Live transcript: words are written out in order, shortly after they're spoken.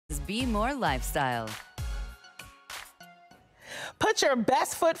Be More lifestyle. Put your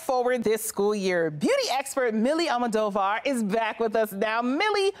best foot forward this school year. Beauty expert Milly Almodovar is back with us now.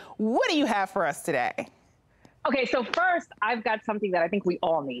 Milly, what do you have for us today? Okay, so first, I've got something that I think we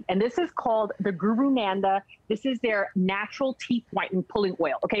all need, and this is called the Guru Nanda. This is their natural teeth whitening pulling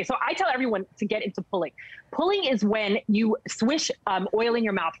oil. Okay, so I tell everyone to get into pulling. Pulling is when you swish oil in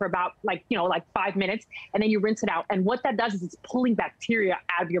your mouth for about like 5 minutes, and then you rinse it out. And what that does is it's pulling bacteria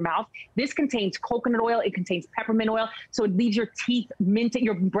out of your mouth. This contains coconut oil, it contains peppermint oil, so it leaves your teeth minty,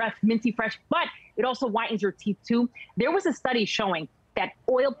 your breath minty fresh, but it also whitens your teeth too. There was a study showing that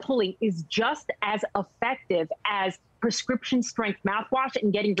oil pulling is just as effective as prescription strength mouthwash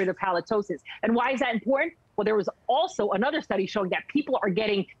in getting rid of halitosis. And why is that important? Well, there was also another study showing that people are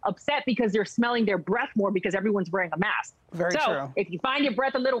getting upset because they're smelling their breath more because everyone's wearing a mask. Very true. If you find your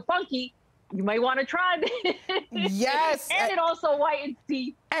breath a little funky, you might want to try this. Yes. And it also whitens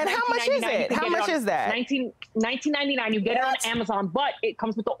teeth. And how much is it? How much is that? $19.99. You get it on Amazon, but it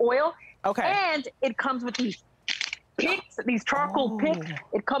comes with the oil. Okay. And it comes with these picks, these charcoal picks.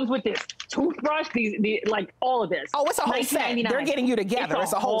 It comes with this toothbrush, like all of this. Oh, it's a whole set. They're getting you together.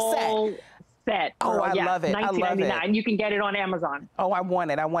 It's a whole set. Oh, I love it. I love it. $19.99. You can get it on Amazon. Oh, I want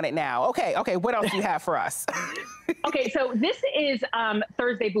it. I want it now. Okay. What else do you have for us? Okay, so this is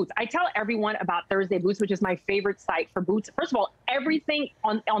Thursday Boots. I tell everyone about Thursday Boots, which is my favorite site for boots. First of all, everything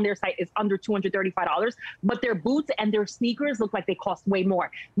on their site is under $235, but their boots and their sneakers look like they cost way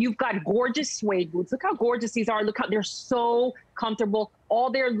more. You've got gorgeous suede boots. Look how gorgeous these are. Look how they're so comfortable. All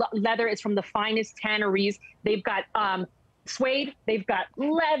their leather is from the finest tanneries. They've got suede. They've got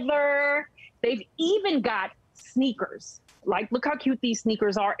leather. They've even got sneakers. Like, look how cute these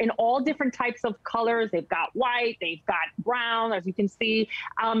sneakers are in all different types of colors. They've got white, they've got brown, as you can see.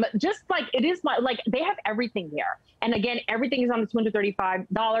 Just like it is, they have everything there. And again, everything is under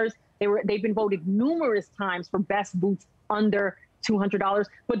 $235. They've been voted numerous times for best boots under $200.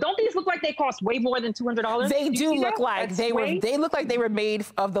 But don't these look like they cost way more than $200? They do look like they were. They look like they were made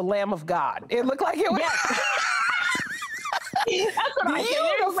of the Lamb of God. It looked like it was. Yes. That's what I said.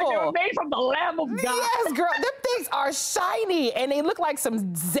 They were made from the Lamb of God. Yes, girl. Them things are shiny, and they look like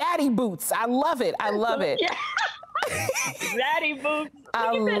some zaddy boots. I love it. I love it. Yeah. Zaddy boots.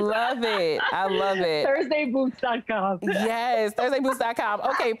 I love it. I love it. ThursdayBoots.com. Yes, ThursdayBoots.com.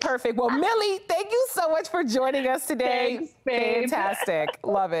 Okay, perfect. Well, Milly, thank you so much for joining us today. Thanks, babe. Fantastic.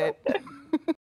 Love it.